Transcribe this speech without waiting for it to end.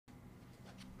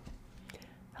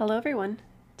Hello everyone.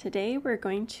 Today we're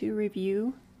going to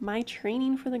review my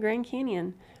training for the Grand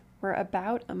Canyon. We're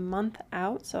about a month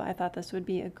out, so I thought this would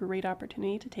be a great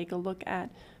opportunity to take a look at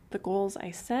the goals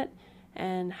I set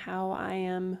and how I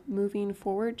am moving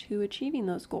forward to achieving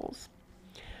those goals.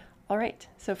 Alright,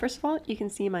 so first of all, you can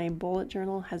see my bullet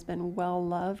journal has been well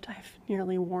loved. I've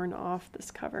nearly worn off this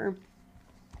cover.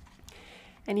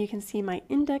 And you can see my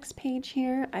index page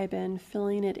here. I've been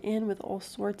filling it in with all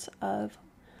sorts of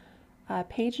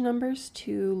page numbers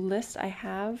to lists I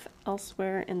have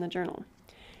elsewhere in the journal.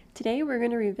 Today we're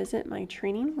going to revisit my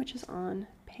training, which is on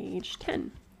page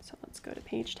 10. So let's go to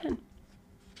page 10.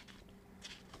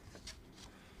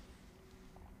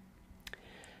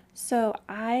 So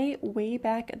I, way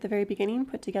back at the very beginning,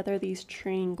 put together these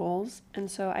training goals,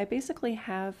 and so I basically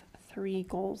have 3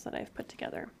 goals that I've put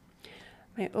together.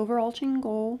 My overarching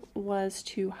goal was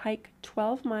to hike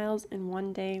 12 miles in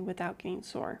one day without getting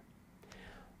sore.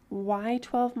 Why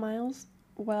 12 miles?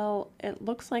 Well, it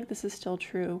looks like this is still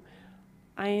true.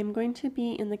 I am going to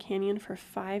be in the canyon for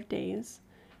 5 days,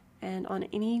 and on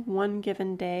any one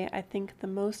given day, I think the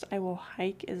most I will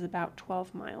hike is about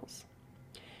 12 miles.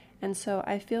 And so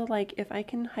I feel like if I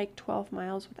can hike 12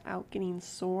 miles without getting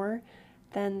sore,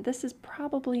 then this is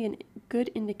probably a good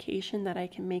indication that I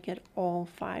can make it all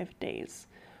 5 days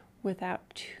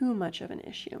without too much of an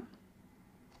issue.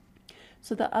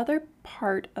 So the other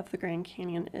part of the Grand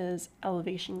Canyon is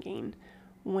elevation gain.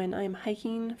 When I'm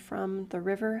hiking from the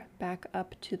river back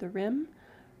up to the rim,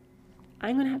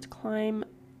 I'm going to have to climb,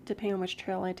 depending on which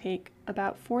trail I take,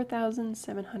 about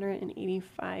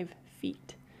 4,785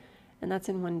 feet, and that's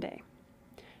in one day.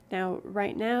 Now,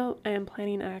 right now, I am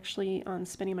planning actually on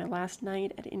spending my last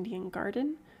night at Indian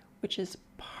Garden, which is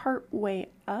part way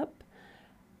up.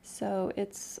 So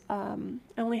it's, I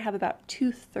only have about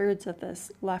 2/3 of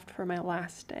this left for my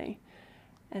last day.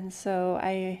 And so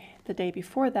the day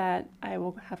before that, I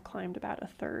will have climbed about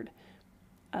 1/3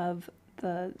 of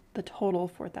the total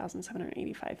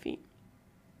 4,785 feet.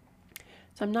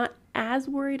 So I'm not as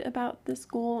worried about this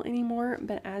goal anymore,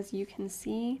 but as you can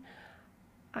see,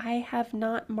 I have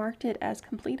not marked it as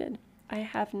completed. I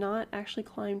have not actually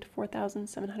climbed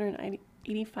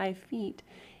 4,785 feet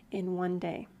in one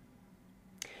day.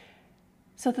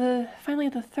 So finally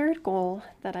the third goal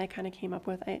that I kind of came up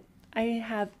with, I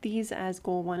have these as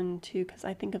goal 1 and 2 because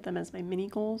I think of them as my mini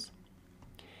goals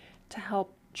to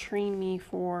help train me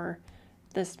for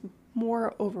this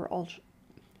more overarching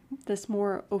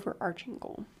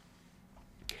goal.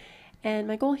 And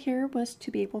my goal here was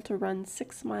to be able to run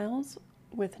 6 miles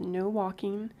with no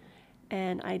walking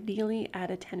and ideally at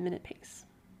a 10-minute pace.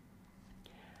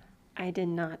 I did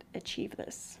not achieve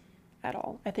this at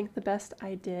all. I think the best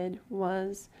I did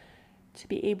was to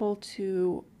be able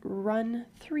to run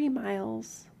 3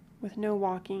 miles with no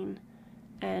walking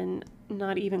and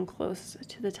not even close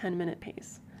to the 10-minute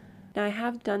pace. Now I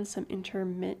have done some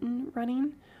intermittent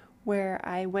running where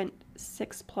I went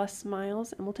 6+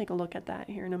 miles, and we'll take a look at that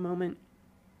here in a moment.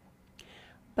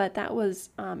 But that was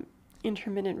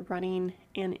intermittent running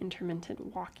and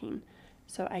intermittent walking.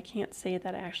 So I can't say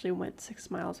that I actually went 6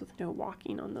 miles with no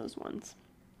walking on those ones.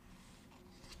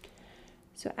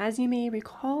 So as you may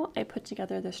recall, I put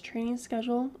together this training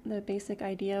schedule. The basic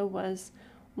idea was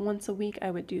once a week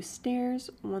I would do stairs,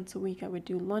 once a week I would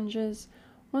do lunges,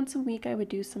 once a week I would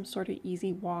do some sort of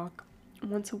easy walk,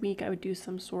 once a week I would do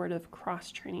some sort of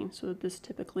cross training. So this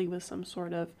typically was some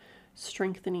sort of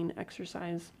strengthening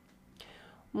exercise.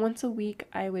 Once a week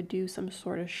I would do some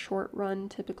sort of short run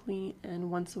typically, and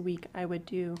once a week I would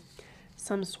do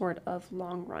some sort of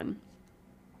long run.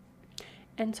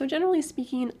 And so generally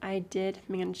speaking, I did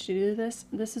manage to do this.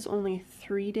 This is only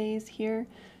 3 days here.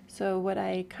 So what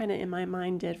I kind of in my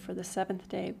mind did for the 7th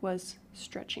day was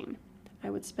stretching. I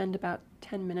would spend about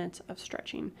 10 minutes of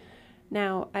stretching.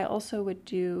 Now, I also would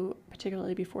do,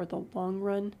 particularly before the long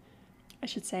run, I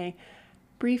should say,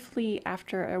 briefly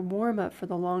after a warm-up for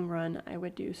the long run, I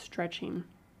would do stretching.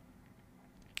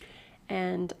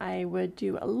 And I would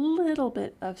do a little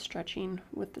bit of stretching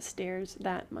with the stairs,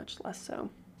 that much less so.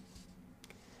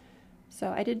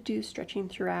 So I did do stretching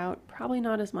throughout, probably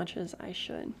not as much as I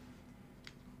should.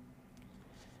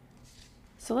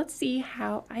 So let's see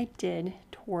how I did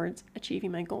towards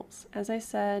achieving my goals. As I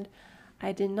said,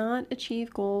 I did not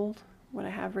achieve goal, what I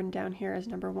have written down here as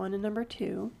number 1 and number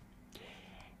 2.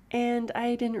 And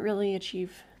I didn't really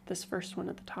achieve this first one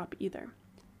at the top either.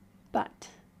 But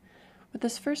with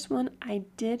this first one, I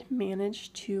did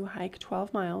manage to hike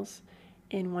 12 miles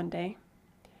in one day.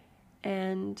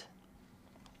 And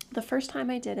the first time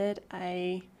I did it,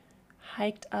 I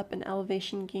hiked up an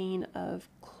elevation gain of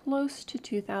close to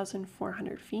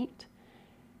 2,400 feet.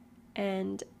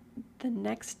 And The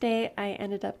next day I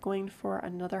ended up going for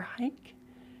another hike,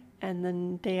 and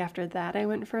then the day after that I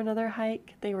went for another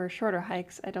hike. They were shorter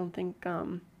hikes. I don't think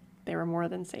they were more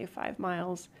than, say, 5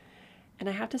 miles. And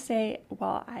I have to say,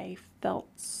 while I felt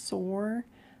sore,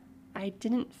 I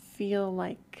didn't feel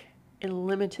like it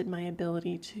limited my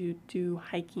ability to do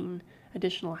hiking,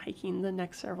 additional hiking the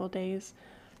next several days.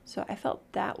 So I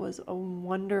felt that was a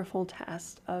wonderful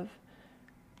test of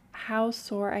how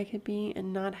sore I could be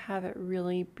and not have it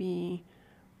really be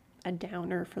a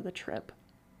downer for the trip.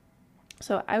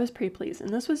 So I was pretty pleased,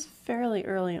 and this was fairly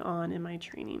early on in my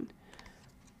training.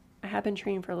 I had been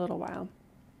training for a little while.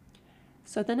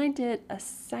 So then I did a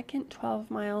second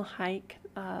 12-mile hike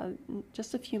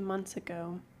just a few months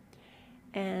ago,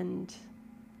 and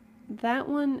that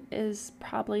one is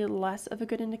probably less of a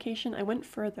good indication. I went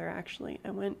further, actually.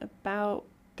 I went about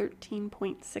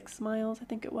 13.6 miles, I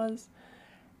think it was,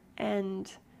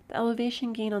 and the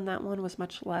elevation gain on that one was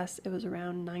much less. It was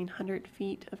around 900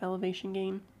 feet of elevation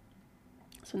gain.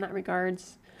 So in that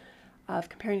regards, of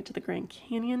comparing it to the Grand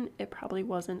Canyon, it probably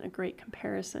wasn't a great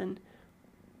comparison.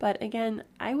 But again,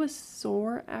 I was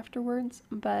sore afterwards,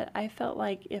 but I felt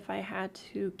like if I had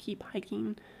to keep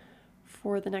hiking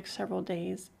for the next several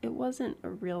days, it wasn't a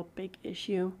real big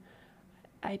issue.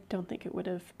 I don't think it would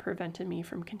have prevented me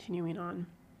from continuing on.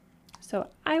 So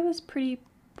I was pretty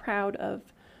proud of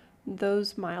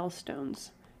those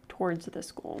milestones towards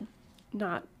this goal.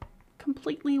 Not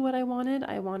completely what I wanted.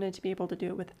 I wanted to be able to do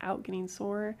it without getting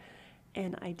sore,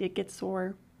 and I did get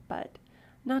sore, but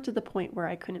not to the point where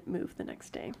I couldn't move the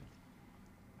next day.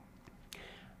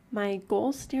 My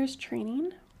goal stairs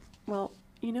training, well,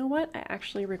 you know what? I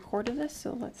actually recorded this,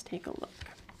 so let's take a look.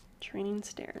 Training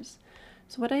stairs.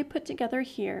 So what I put together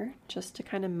here, just to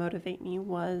kind of motivate me,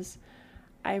 was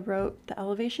I wrote the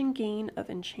elevation gain of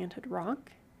Enchanted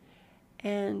Rock,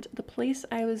 and the place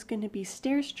I was going to be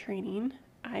stairs training,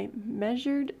 I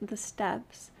measured the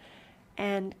steps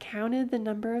and counted the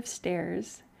number of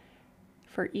stairs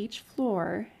for each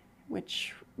floor,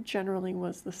 which generally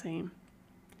was the same.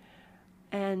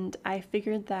 And I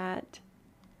figured that,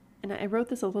 and I wrote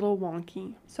this a little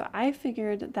wonky, so I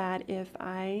figured that if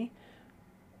I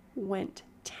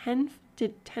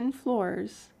did 10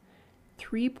 floors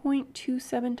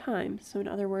 3.27 times, so in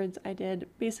other words, I did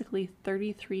basically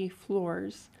 33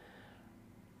 floors,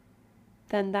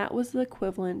 then that was the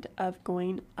equivalent of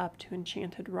going up to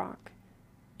Enchanted Rock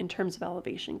in terms of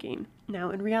elevation gain. Now,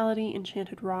 in reality,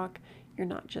 Enchanted Rock, you're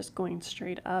not just going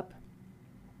straight up,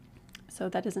 so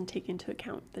that doesn't take into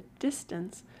account the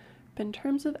distance, but in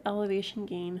terms of elevation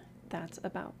gain, that's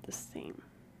about the same.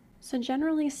 So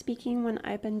generally speaking, when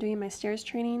I've been doing my stairs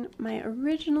training, my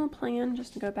original plan,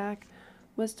 just to go back,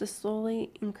 was to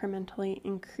slowly, incrementally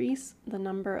increase the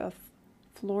number of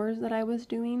floors that I was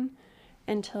doing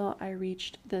until I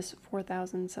reached this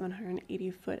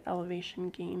 4,780 foot elevation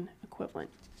gain equivalent.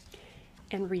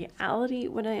 In reality,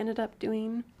 what I ended up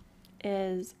doing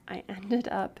is I ended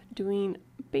up doing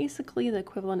basically the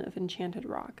equivalent of Enchanted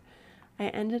Rock. I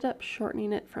ended up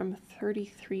shortening it from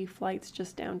 33 flights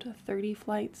just down to 30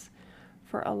 flights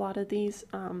for a lot of these.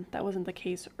 That wasn't the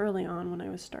case early on when I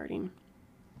was starting.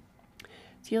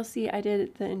 So you'll see I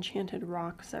did the Enchanted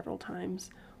Rock several times.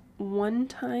 One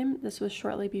time, this was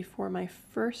shortly before my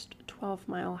first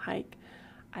 12-mile hike,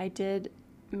 I did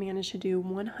manage to do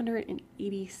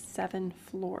 187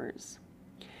 floors.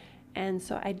 And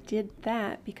so I did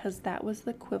that because that was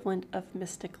the equivalent of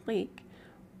Mystic Lake,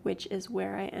 which is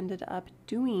where I ended up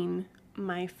doing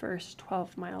my first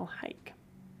 12-mile hike.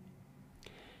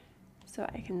 So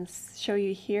I can show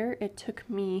you here, it took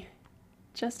me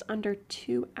just under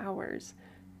 2 hours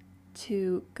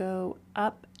to go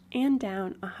up and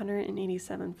down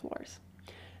 187 floors.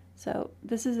 So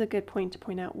this is a good point to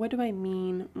point out. What do I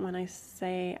mean when I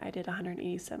say I did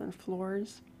 187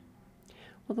 floors?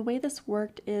 Well, the way this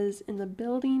worked is in the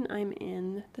building I'm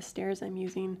in, the stairs I'm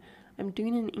using, I'm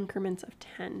doing in increments of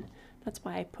 10. That's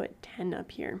why I put 10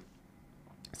 up here.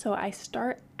 So I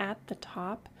start at the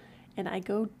top and I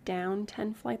go down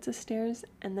 10 flights of stairs,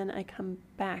 and then I come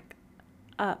back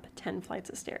up 10 flights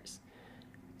of stairs.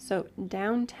 So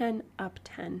down 10, up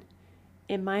 10,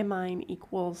 in my mind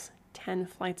equals 10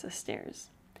 flights of stairs.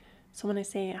 So when I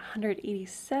say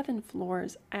 187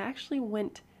 floors, I actually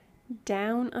went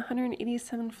down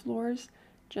 187 floors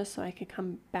just so I could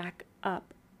come back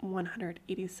up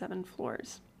 187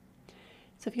 floors.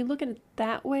 So if you look at it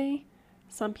that way,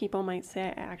 some people might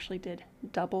say I actually did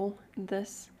double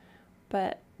this,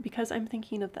 but because I'm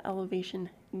thinking of the elevation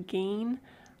gain,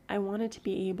 I wanted to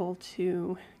be able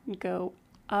to go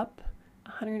up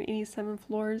 187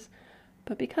 floors,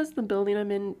 but because the building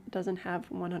I'm in doesn't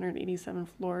have 187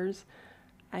 floors,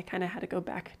 I kind of had to go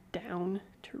back down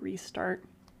to restart.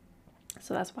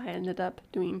 So that's why I ended up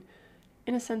doing,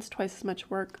 in a sense, twice as much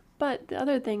work. But the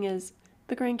other thing is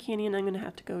the Grand Canyon, I'm going to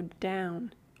have to go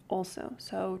down also.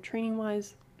 So training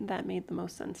wise, that made the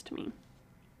most sense to me.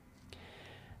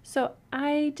 So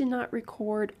I did not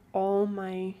record all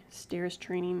my stairs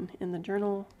training in the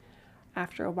journal.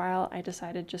 After a while, I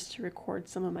decided just to record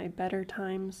some of my better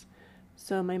times.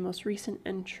 So my most recent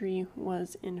entry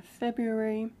was in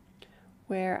February,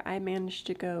 where I managed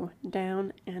to go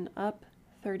down and up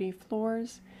 30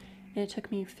 floors, and it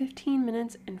took me 15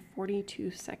 minutes and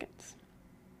 42 seconds.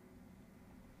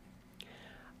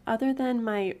 Other than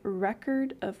my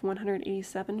record of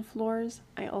 187 floors,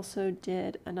 I also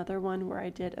did another one where I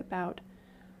did about,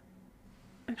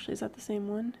 actually, is that the same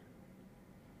one?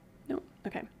 No,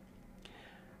 okay.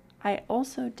 I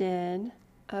also did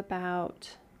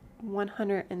about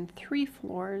 103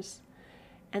 floors,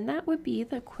 and that would be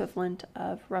the equivalent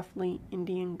of roughly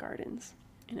Indian Gardens.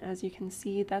 And as you can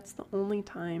see, that's the only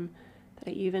time that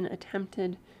I even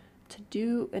attempted to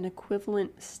do an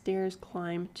equivalent stairs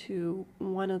climb to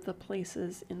one of the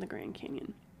places in the Grand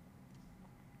Canyon.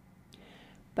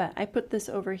 But I put this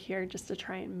over here just to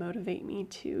try and motivate me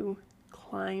to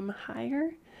climb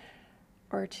higher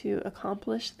or to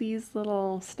accomplish these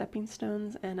little stepping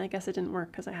stones, and I guess it didn't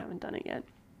work because I haven't done it yet.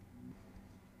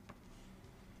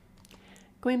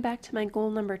 Going back to my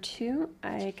goal number 2,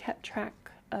 I kept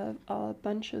track of a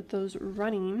bunch of those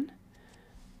running.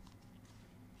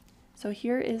 So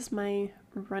here is my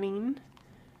running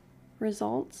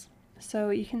results.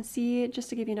 So you can see, just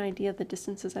to give you an idea of the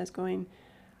distances I was going,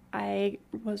 I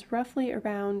was roughly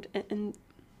around, and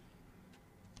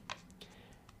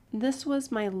this was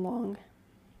my long.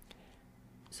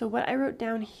 So what I wrote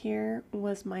down here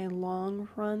was my long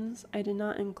runs. I did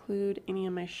not include any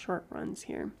of my short runs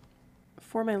here.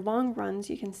 For my long runs,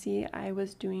 you can see I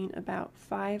was doing about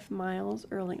 5 miles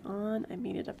early on. I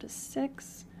made it up to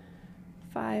 6.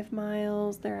 5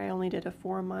 miles. There I only did a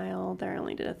 4 mile. There I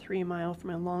only did a 3 mile for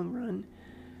my long run.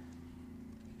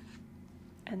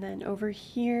 And then over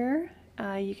here,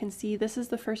 you can see this is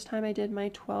the first time I did my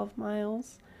 12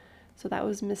 miles. So that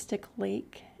was Mystic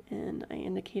Lake, and I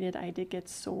indicated I did get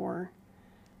sore,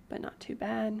 but not too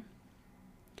bad.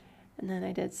 And then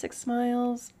I did 6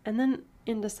 miles. And then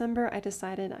in December, I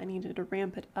decided I needed to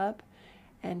ramp it up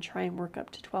and try and work up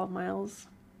to 12 miles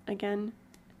again.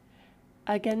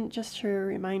 Again, just to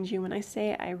remind you, when I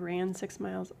say I ran 6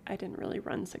 miles, I didn't really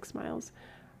run 6 miles.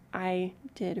 I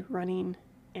did running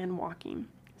and walking.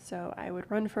 So I would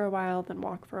run for a while, then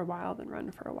walk for a while, then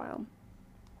run for a while.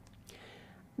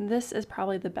 This is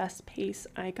probably the best pace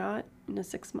I got in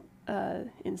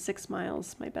 6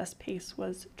 miles. My best pace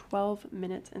was 12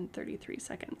 minutes and 33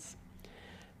 seconds.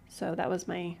 So that was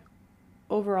my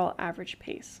overall average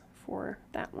pace for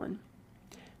that one.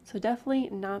 So definitely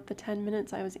not the 10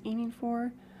 minutes I was aiming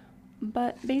for,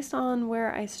 but based on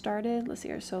where I started, let's see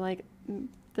here, so like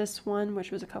this one, which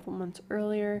was a couple months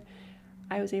earlier,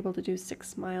 I was able to do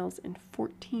 6 miles in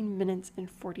 14 minutes and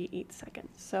 48 seconds.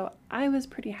 So I was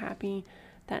pretty happy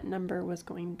that number was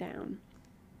going down.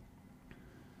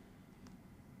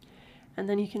 And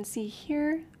then you can see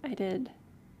here, I did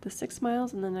the 6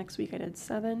 miles, and the next week I did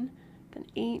 7, then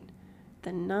 8,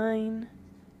 then 9,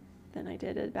 then I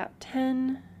did about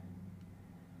 10.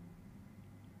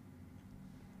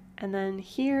 And then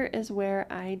here is where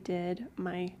I did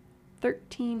my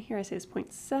 13, here I say it's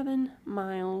 0.7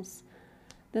 miles.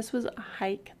 This was a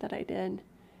hike that I did,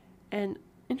 and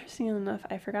interestingly enough,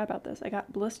 I forgot about this. I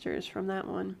got blisters from that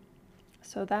one.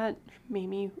 So that made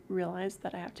me realize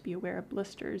that I have to be aware of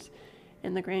blisters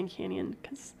in the Grand Canyon,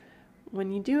 because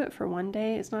when you do it for one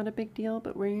day, it's not a big deal,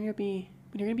 but when you're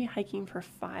gonna be hiking for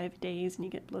 5 days and you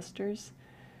get blisters,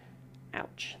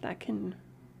 ouch, that can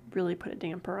really put a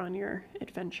damper on your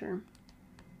adventure.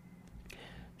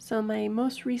 So my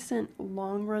most recent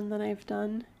long run that I've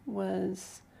done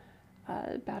was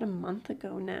about a month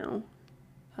ago now,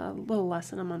 a little less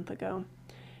than a month ago,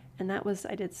 and that was,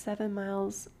 I did 7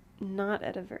 miles, not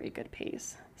at a very good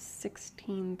pace,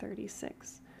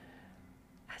 16:36.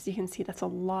 As you can see, that's a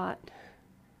lot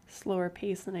slower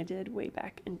pace than I did way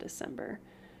back in December.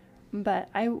 But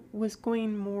I was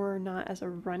going more not as a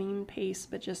running pace,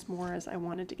 but just more as I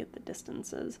wanted to get the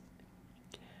distances.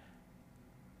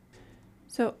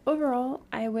 So overall,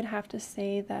 I would have to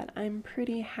say that I'm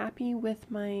pretty happy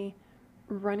with my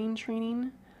running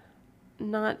training.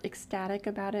 Not ecstatic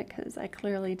about it, because I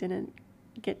clearly didn't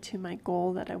get to my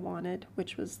goal that I wanted,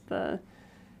 which was the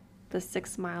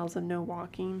 6 miles of no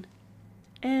walking.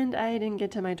 And I didn't get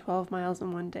to my 12 miles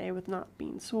in one day with not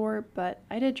being sore, but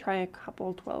I did try a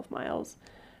couple 12 miles.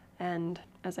 And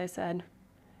as I said,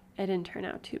 it didn't turn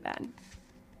out too bad.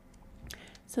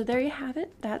 So there you have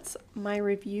it. That's my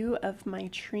review of my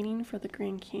training for the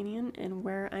Grand Canyon and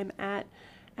where I'm at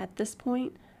this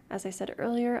point. As I said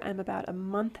earlier, I'm about a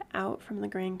month out from the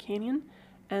Grand Canyon,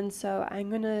 and so I'm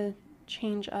going to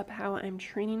change up how I'm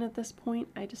training at this point.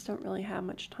 I just don't really have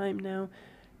much time now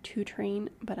to train,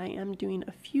 but I am doing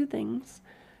a few things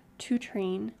to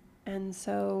train, and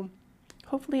so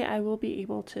hopefully I will be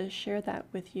able to share that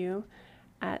with you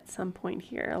at some point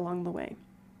here along the way.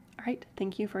 All right,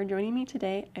 thank you for joining me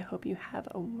today. I hope you have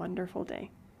a wonderful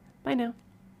day. Bye now.